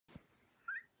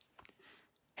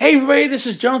Hey everybody, this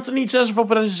is Jonathan Eats for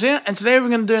Productions, and today we're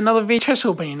going to do another VHS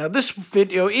opening. Now this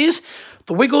video is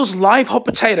The Wiggles Live Hot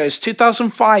Potatoes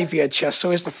 2005 VHS. So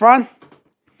here's the front,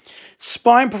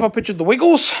 spine, profile picture of the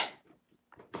Wiggles,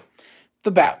 the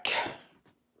back.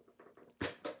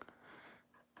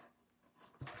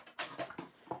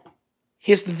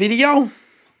 Here's the video.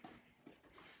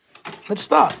 Let's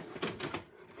start.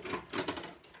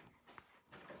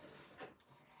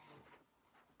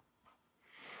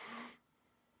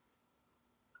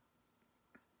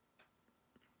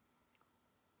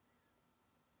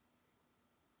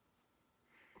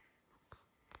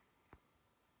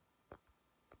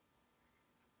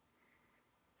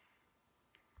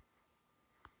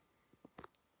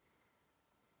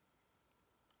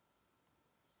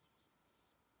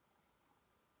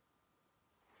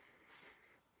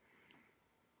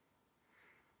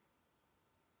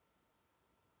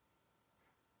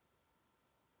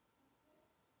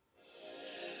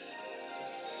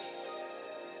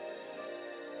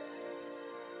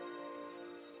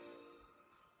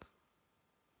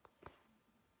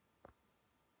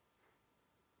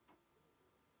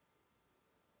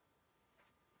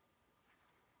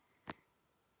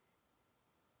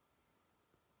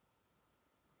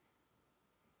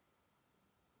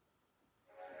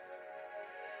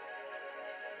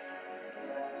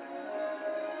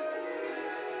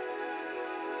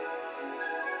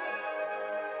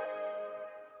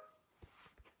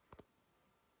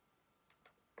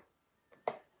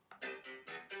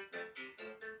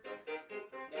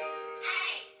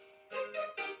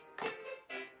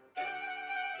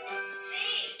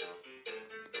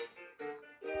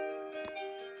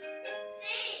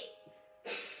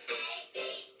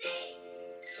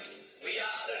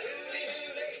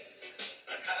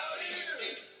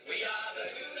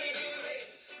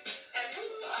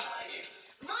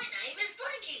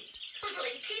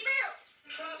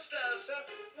 Trust us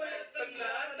with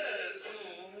bananas.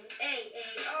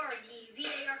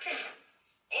 A-A-R-D-V-A-R-K.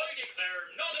 I declare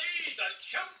Noddy the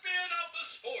champion of the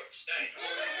sports day.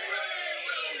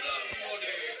 Well done,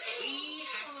 Noddy. We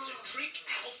have to trick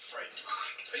Alfred.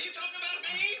 Are you talking about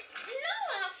me?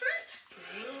 No, Alfred.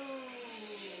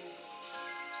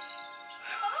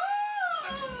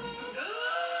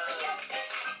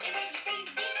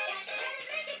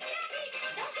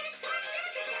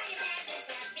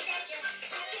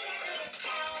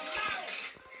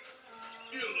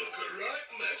 You look a right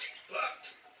mess, but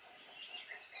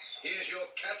here's your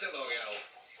catalogue, Alf.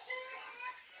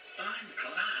 I'm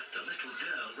glad the little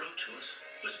girl wrote to us,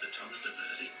 whispered Thomas to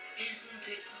Percy. Isn't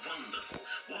it wonderful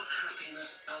what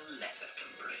happiness a letter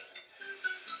can bring?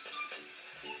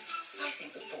 I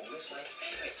think the ball is my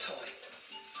favourite toy.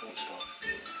 Thought Spot.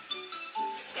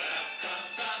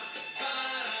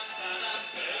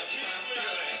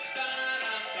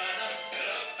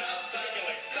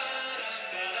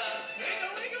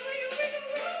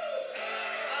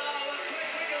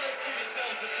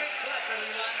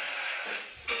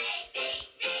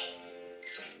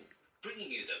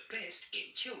 Bringing you the best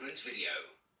in children's video.